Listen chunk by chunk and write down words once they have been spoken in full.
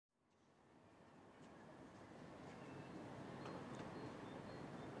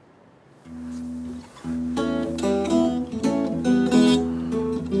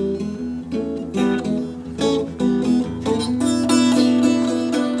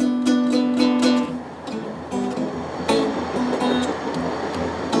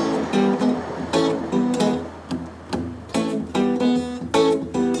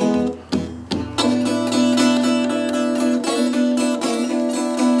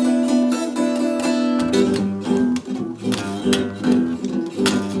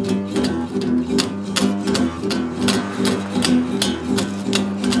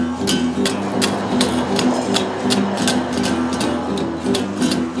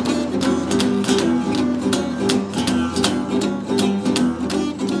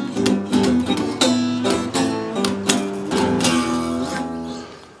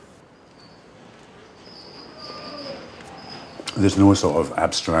There's no sort of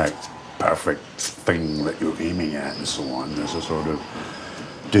abstract, perfect thing that you're aiming at and so on. There's a sort of,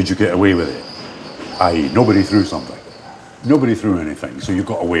 did you get away with it? I.e., nobody threw something. Nobody threw anything, so you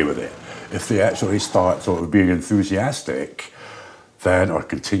got away with it. If they actually start sort of being enthusiastic, then, or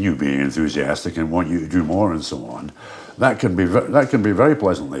continue being enthusiastic and want you to do more and so on, that can be very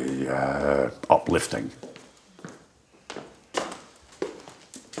pleasantly uplifting.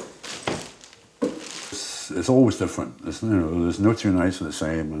 It's always different. There's no two nights are the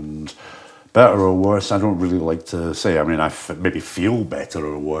same, and better or worse, I don't really like to say. I mean, I maybe feel better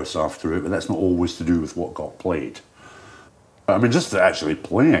or worse after it, but that's not always to do with what got played. I mean, just actually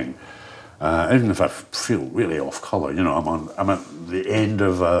playing, even if I feel really off colour, you know, I'm at the end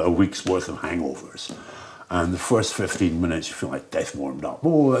of a week's worth of hangovers, and the first 15 minutes you feel like death warmed up.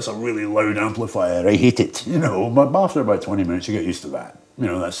 Oh, that's a really loud amplifier. I hate it. You know, but after about 20 minutes, you get used to that. You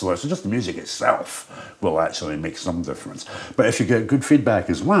know, so just the music itself will actually make some difference. But if you get good feedback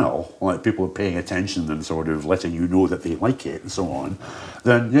as well, like people are paying attention and sort of letting you know that they like it and so on,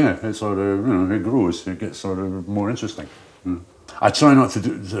 then yeah, it sort of, you know, it grows. It gets sort of more interesting. I try not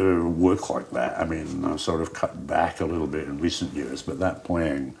to work like that. I mean, I've sort of cut back a little bit in recent years, but that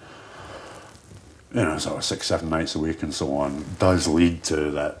playing, you know, sort of 6-7 nights a week and so on, does lead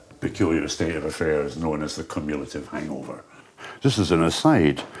to that peculiar state of affairs known as the cumulative hangover. Just as an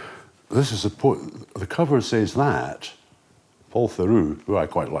aside, this is the cover says that Paul Theroux, who I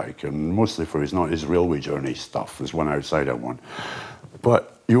quite like, and mostly for his railway journey stuff. There's one outsider one,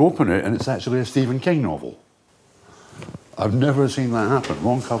 but you open it and it's actually a Stephen King novel. I've never seen that happen.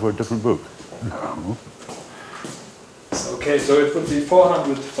 Wrong cover, different book. Okay, so it would be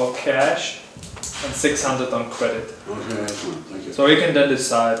 400 for cash and 600 on credit. Okay, excellent. Thank you. So you can then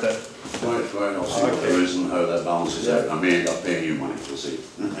decide that. Right, I'll see what there is and how that balances out. I may end up paying you money, we'll see.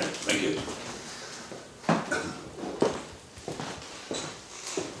 Thank you.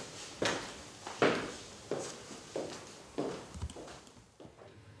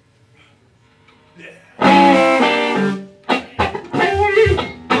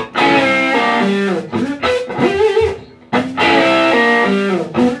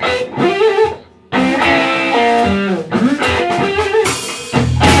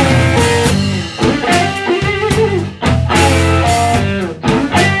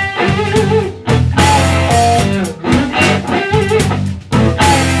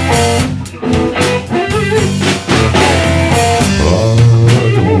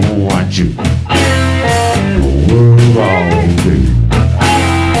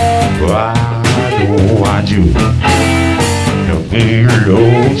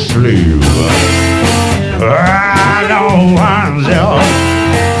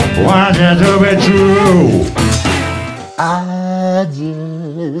 I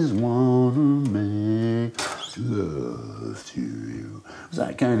just wanna make love to you. It's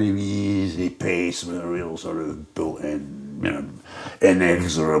that kind of easy pace with a real sort of built-in, you know,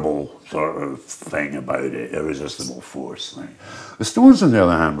 inexorable sort of thing about it, irresistible force thing. The Stones, on the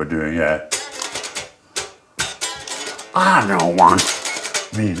other hand, were doing I don't want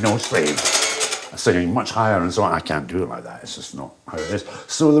me no slave. Singing much higher and so on. I can't do it like that. It's just not how it is.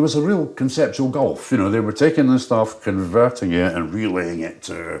 So there was a real conceptual gulf. You know, they were taking this stuff, converting it and relaying it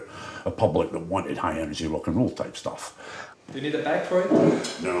to a public that wanted high energy rock and roll type stuff. Do you need a bag for it?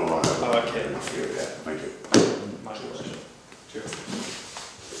 No, I have okay. enough here, yeah. Thank you. Much pleasure. Cheers.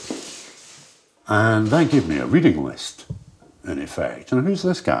 And that gave me a reading list, in effect. And who's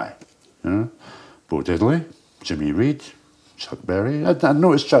this guy? You know, Bo Diddley, Jimmy Reed, Chuck Berry. I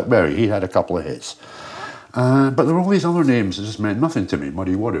noticed Chuck Berry, he had a couple of hits. But there were all these other names that just meant nothing to me,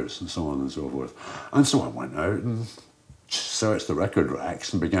 Muddy Waters and so on and so forth. And so I went out and searched the record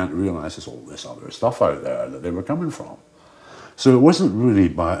racks and began to realise there's all this other stuff out there that they were coming from. So it wasn't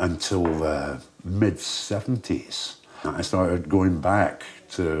really until the mid-70s that I started going back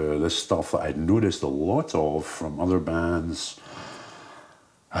to this stuff that I'd noticed a lot of from other bands.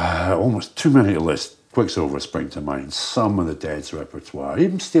 Almost too many to list. Quicksilver spring to mind, some of the Dead's repertoire,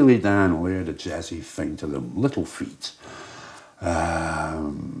 even Steely Dan, although he had a jazzy thing to them, Little Feat.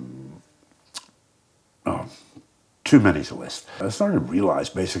 Too many to list. I started to realise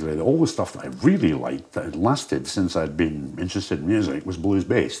basically that all the stuff that I really liked that had lasted since I'd been interested in music was blues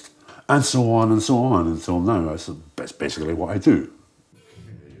based. and so on and so on until now. That's basically what I do.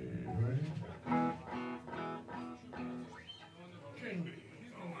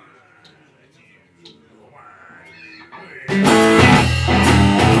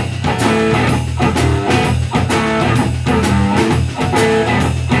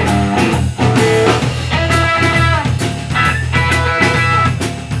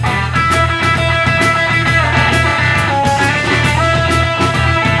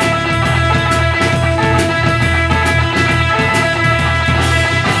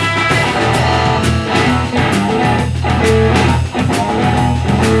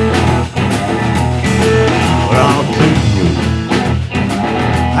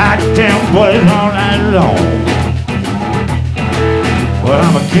 Boys all night long. Well,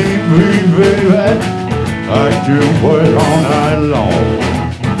 I'm a king bee, baby. I do boys all night long.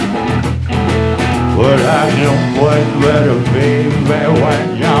 But I am much better, baby, when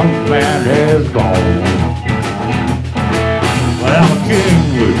young man is gone. Well, I'm a king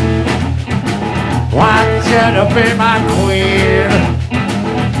bee. Want you to be my queen.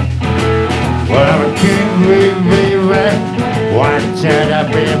 Well, I'm a king bee, baby. Want you to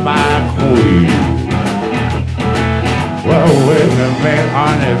be my queen. Well, with me,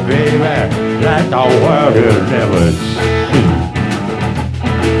 honey, baby, like the world has never seen.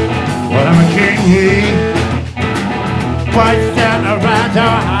 Well, I'm a king bee, but stand around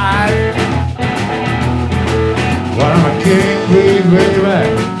your eyes. Well, I'm a king bee, baby,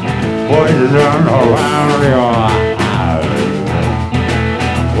 boys run around your eyes.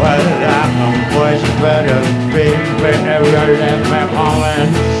 Well, I'm much better, baby, never let me all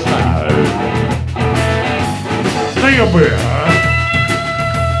inside. Sing a bit, huh?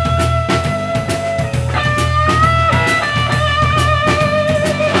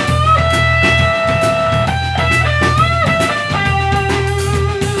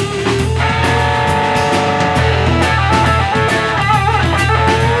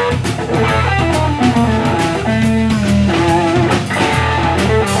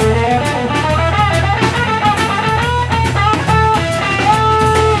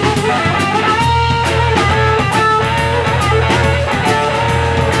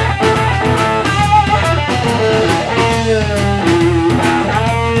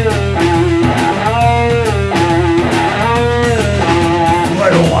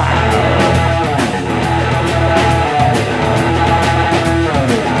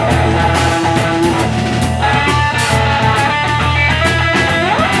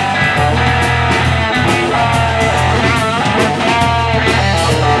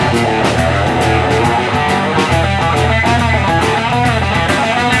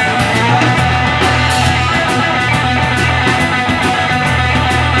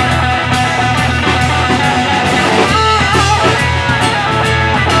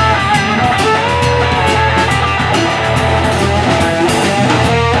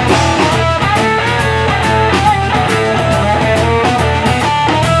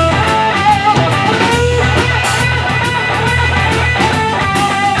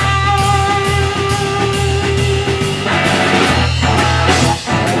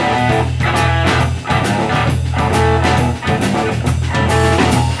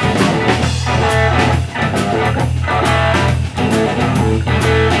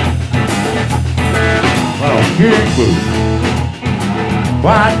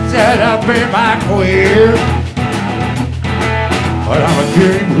 Why should I be my queen? But I'm a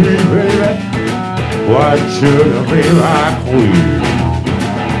king bee, baby. Why should I be my queen?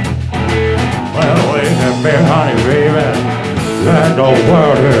 Well, wait a minute, honey, baby, that the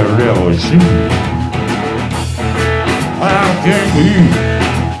world has never seen. I'm a king bee.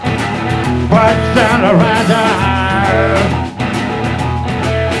 Why stand around the hive?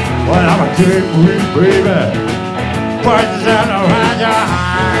 Well, I'm a king bee, baby. What's that around your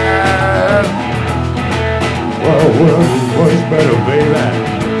heart? Well, what's better, baby?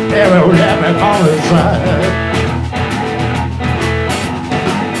 Never let me call inside.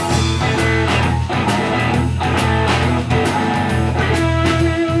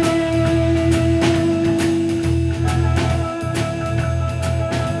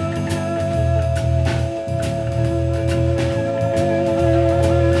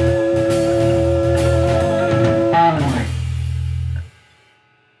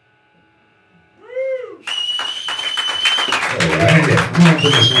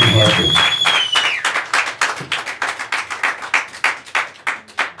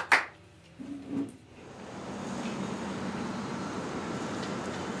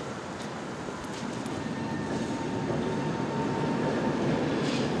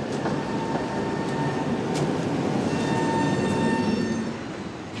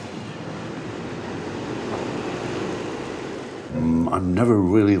 I never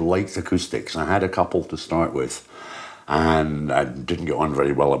really liked acoustics. I had a couple to start with, and I didn't get on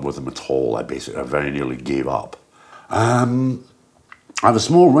very well with them at all. I very nearly gave up. I have a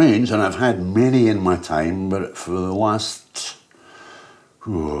small range, and I've had many in my time, but for the last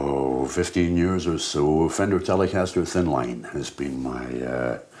 15 years or so, Fender Telecaster Thin Line has been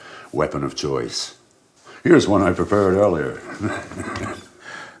my weapon of choice. Here's one I prepared earlier.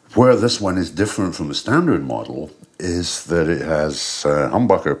 Where this one is different from the standard model is that it has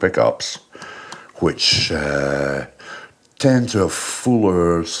humbucker pickups, which tend to a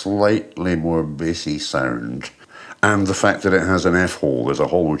fuller, slightly more bassy sound, and the fact that it has an F-hole, there's a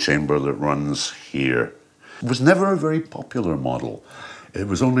hollow chamber that runs here. It was never a very popular model. It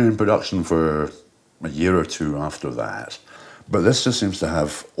was only in production for a year or two after that. But this just seems to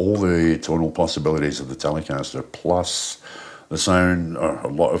have all the tonal possibilities of the Telecaster, plus the sound, or a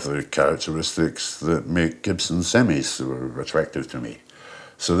lot of the characteristics that make Gibson semis so attractive to me.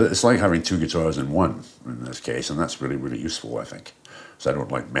 So it's like having two guitars in one in this case, and that's really, really useful, I think. So I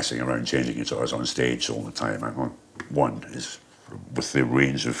don't like messing around changing guitars on stage all the time. I want one is, with the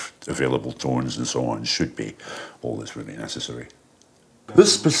range of available tones and so on, should be all that's really necessary.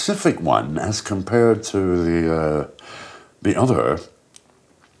 This specific one, as compared to the other,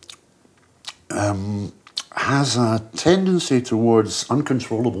 has a tendency towards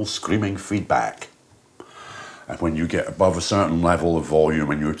uncontrollable screaming feedback. And when you get above a certain level of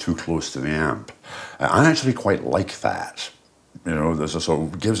volume and you're too close to the amp. I actually quite like that. You know, there's a sort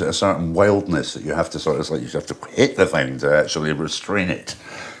of, gives it a certain wildness that you have to sort of, it's like you have to hit the thing to actually restrain it.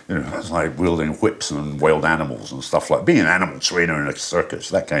 You know, it's like wielding whips and wild animals and stuff like, being an animal trainer in a circus,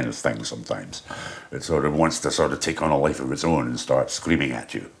 that kind of thing sometimes. It sort of wants to sort of take on a life of its own and start screaming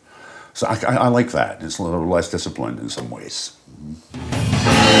at you. So I like that. It's a little less disciplined in some ways.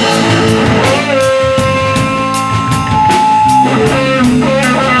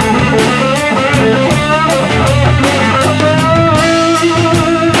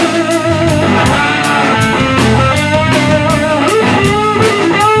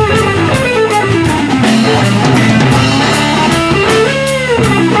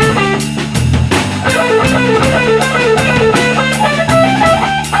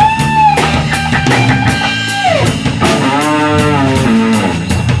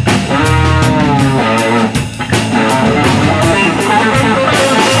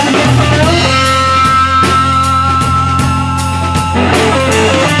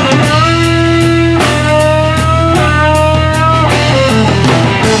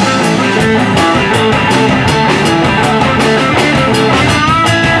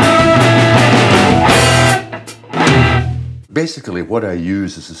 Basically, what I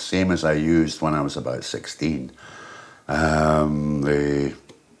use is the same as I used when I was about 16. The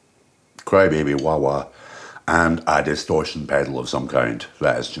Crybaby wah-wah and a distortion pedal of some kind.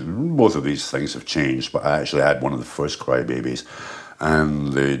 That is, both of these things have changed, but I actually had one of the first Crybabys,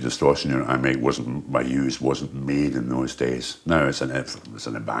 and the distortion unit I used wasn't made in those days. Now it's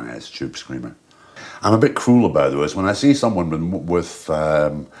an Ibanez Tube Screamer. I'm a bit cruel about those. When I see someone with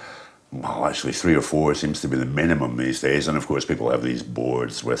well, actually 3 or 4 seems to be the minimum these days, and of course people have these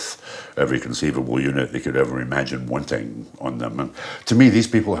boards with every conceivable unit they could ever imagine wanting on them. And to me, these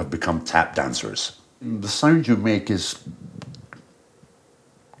people have become tap dancers. The sound you make is,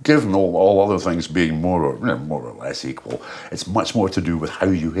 given all other things being more or less equal, it's much more to do with how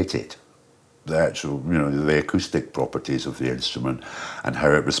you hit it. The actual, the acoustic properties of the instrument and how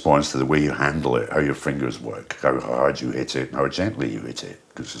it responds to the way you handle it, how your fingers work, how hard you hit it, and how gently you hit it,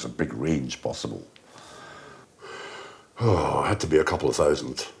 because there's a big range possible. Oh, it had to be a couple of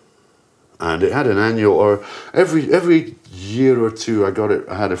thousand. And it had an annual, or every year or two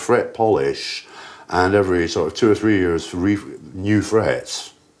I had a fret polish, and every sort of 2 or 3 years new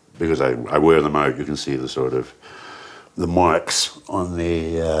frets, because I wear them out. You can see the sort of, the marks on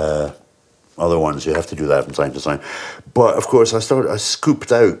the other ones. You have to do that from time to time. But of course I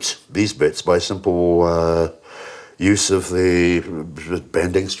scooped out these bits by simple use of the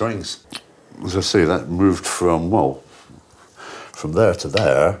bending strings. As I say, that moved from there to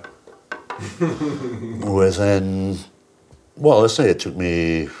there within, well, let's say it took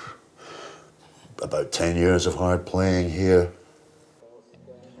me about 10 years of hard playing here.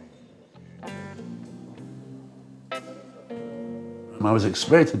 I was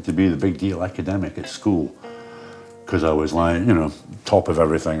expected to be the big deal academic at school because I was like, top of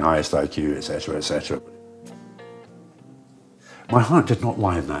everything, highest IQ, etc., etc. My heart did not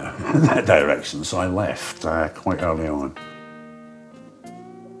lie in that direction, so I left quite early on.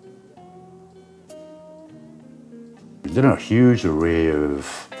 We did a huge array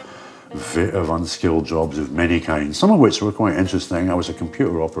of of unskilled jobs of many kinds, some of which were quite interesting. I was a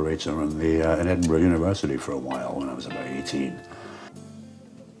computer operator in Edinburgh University for a while when I was about 18.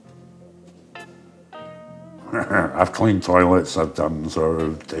 I've cleaned toilets, I've done sort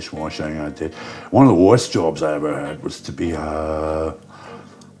of dishwashing, I did. One of the worst jobs I ever had was to be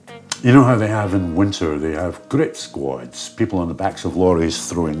you know how they have in winter, they have grit squads, people on the backs of lorries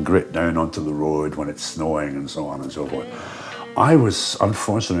throwing grit down onto the road when it's snowing and so on and so forth. I was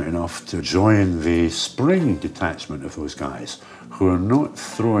unfortunate enough to join the spring detachment of those guys who are not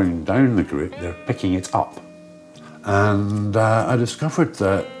throwing down the grit, they're picking it up. And I discovered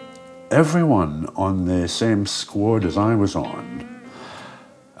that everyone on the same squad as I was on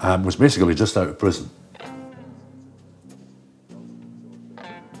was basically just out of prison.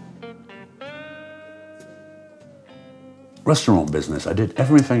 Restaurant business. I did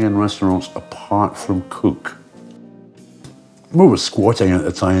everything in restaurants apart from cook. We were squatting at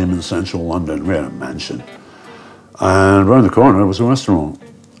the time in central London. We had a mansion. And around the corner was a restaurant,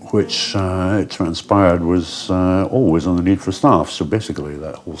 which it transpired was always on the need for staff. So basically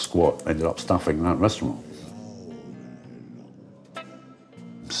that whole squat ended up staffing that restaurant.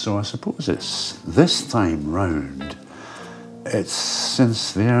 So I suppose it's this time round, it's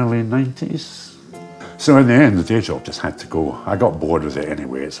since the early 90s. So in the end, the day job just had to go. I got bored with it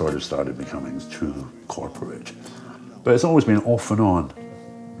anyway. It sort of started becoming too corporate. But it's always been off and on.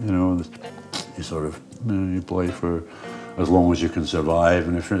 You know, you sort of, you play for as long as you can survive,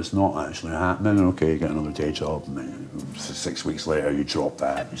 and if it's not actually happening, okay, you get another day job, and then 6 weeks later you drop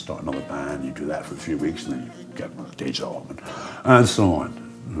that, you start another band, you do that for a few weeks, and then you get another day job, and so on,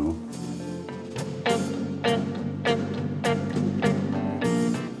 you know.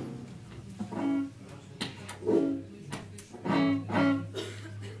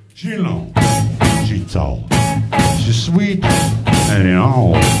 She long, she tall, she's sweet and in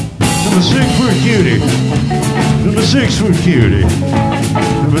all. I'm a 6 foot cutie, I'm a 6 foot cutie,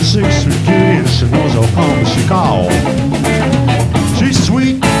 I'm a 6 foot cutie, and she knows how come she call. She's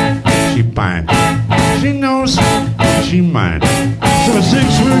sweet, she fine, she knows she mine. I'm a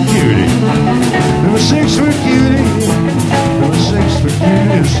 6 foot cutie, I'm a 6 foot cutie, I'm a 6 foot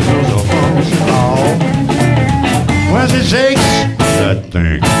cutie, and she knows how come she call. When she shakes that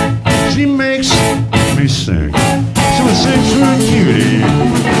thing, she makes me sing. I'm a 6 foot cutie,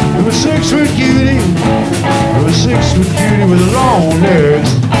 I'm a 6 foot cutie, I'm a 6 foot cutie with long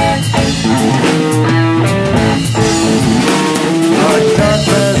legs. I got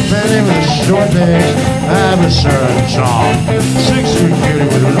that penny with short legs, I have a certain charm. 6 foot cutie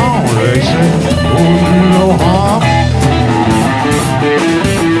with long legs, oh, no harm.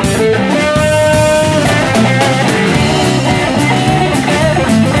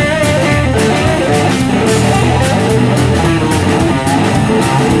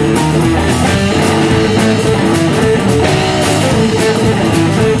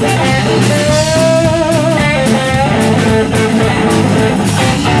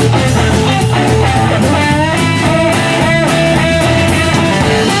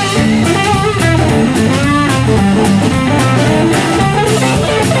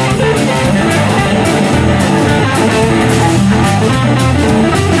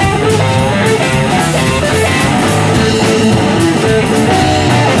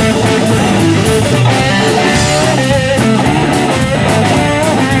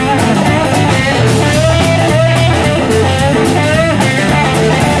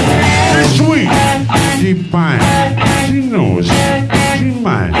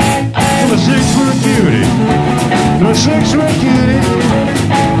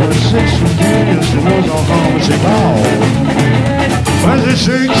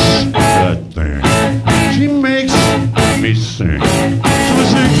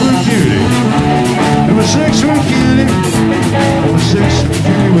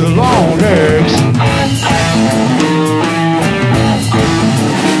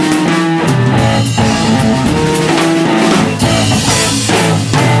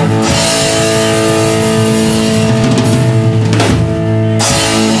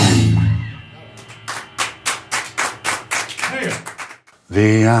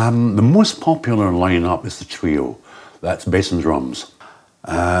 The most popular lineup is the trio. That's bass and drums.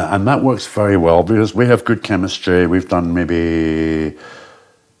 And that works very well because we have good chemistry. We've done maybe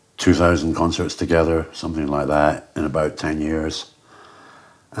 2,000 concerts together, something like that, in about 10 years.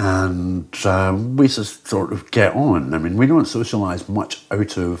 And we just sort of get on. I mean, we don't socialise much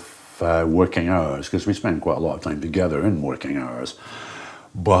out of working hours because we spend quite a lot of time together in working hours.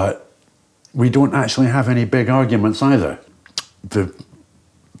 But we don't actually have any big arguments either. The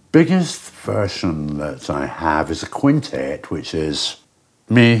biggest version that I have is a quintet, which is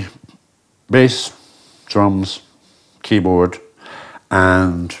me, bass, drums, keyboard,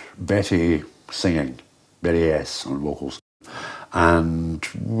 and Betty singing, Betty S on vocals. And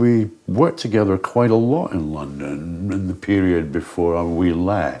we worked together quite a lot in London in the period before we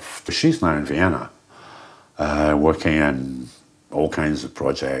left. She's now in Vienna, working in all kinds of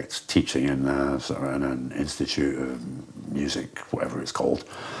projects, teaching in an institute of music, whatever it's called,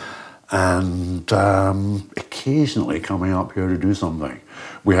 and occasionally coming up here to do something.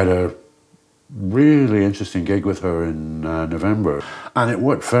 We had a really interesting gig with her in November, and it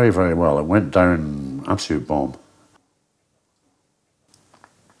worked very, very well. It went down absolute bomb.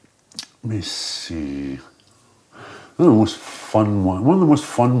 Let me see. One of the most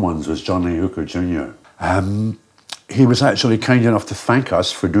fun ones was Johnny Hooker Jr. He was actually kind enough to thank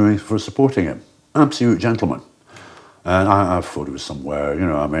us for supporting him. Absolute gentleman. And I have photos somewhere, you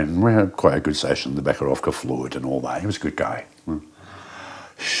know, I mean, we had quite a good session. The Bekarovka flowed and all that. He was a good guy.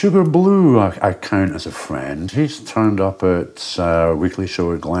 Sugar Blue, I count as a friend. He's turned up at a weekly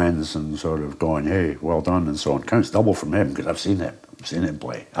show at Glenn's and sort of going, hey, well done, and so on. Counts double from him because I've seen him. I've seen him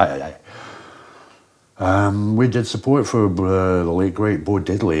play. We did support for the late, great Bo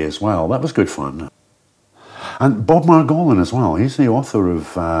Diddley as well. That was good fun. And Bob Margolin as well. He's the author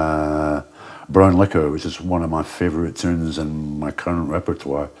of Brown Liquor, which is one of my favourite tunes in my current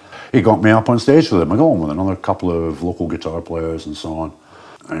repertoire. He got me up on stage with him. I got on with another couple of local guitar players and so on.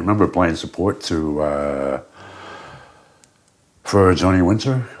 I remember playing support for Johnny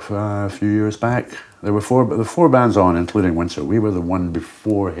Winter a few years back. There were four bands on, including Winter. We were the one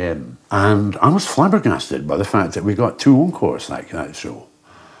before him. And I was flabbergasted by the fact that we got 2 encores that show.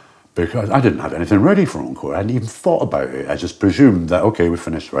 Because I didn't have anything ready for encore. I hadn't even thought about it. I just presumed that, okay, we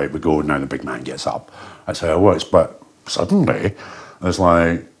finished, right, we go, now the big man gets up. That's how it works. But suddenly, there's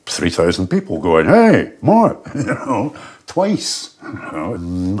like 3,000 people going, hey, more, you know, twice. You know.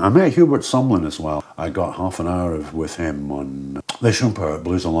 And I met Hubert Sumlin as well. I got half an hour with him on the Schumpeter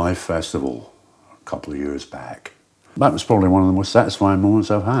Blues Alive Festival a couple of years back. That was probably one of the most satisfying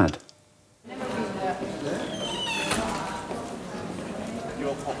moments I've had.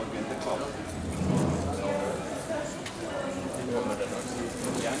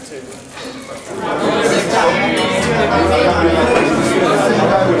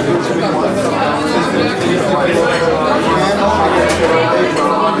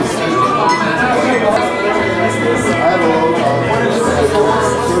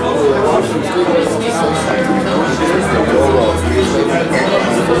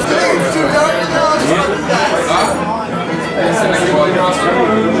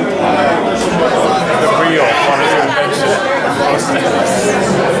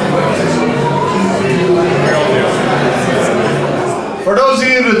 For those of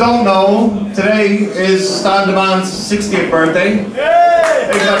you that don't know, today is Stan the Man's 60th birthday. And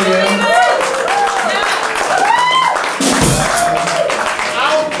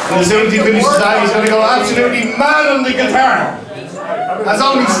as soon as he finishes that, he's going to go absolutely mad on the guitar. As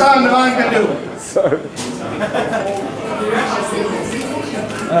only Stan the Man can do.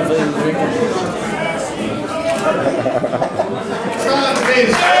 Stan,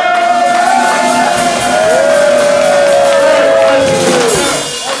 please.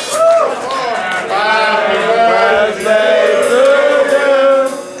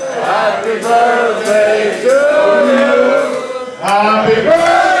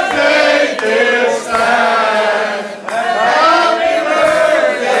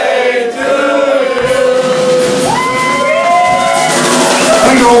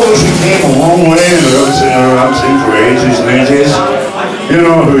 Came a long way and I've seen for ages and ages. You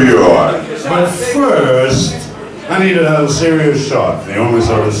know who you are. But first, I need to have a serious shot. The only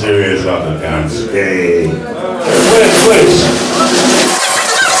sort of serious shot that counts. Hey. Please.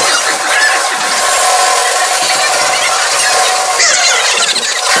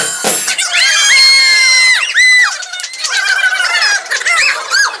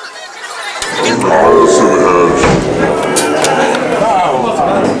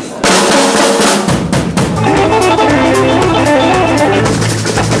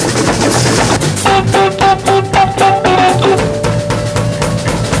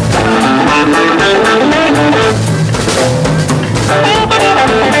 Hey!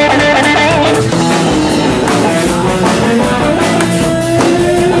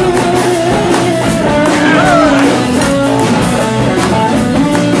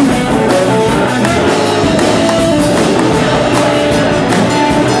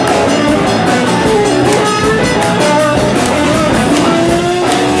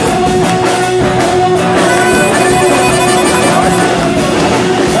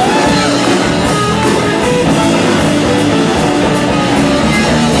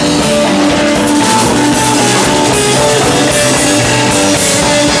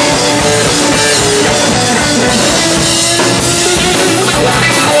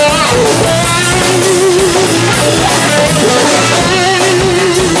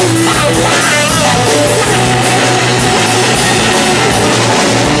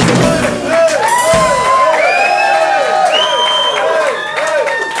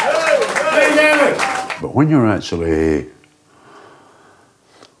 when you're actually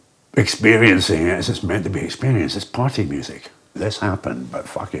experiencing it as it's meant to be experienced, it's party music. This happened, but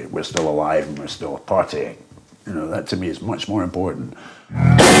fuck it, we're still alive and we're still partying. You know, that to me is much more important.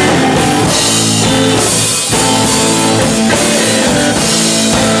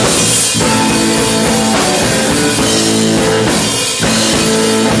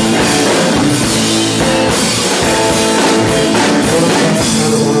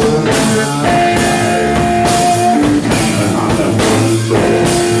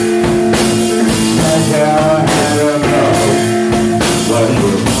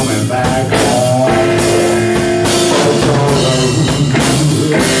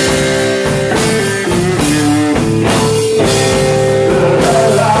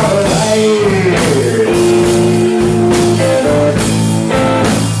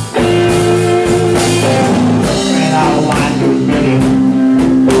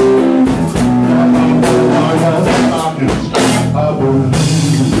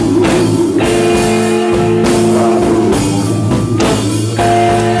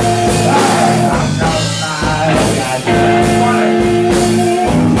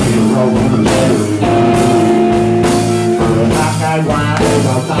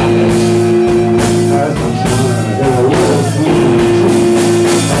 That's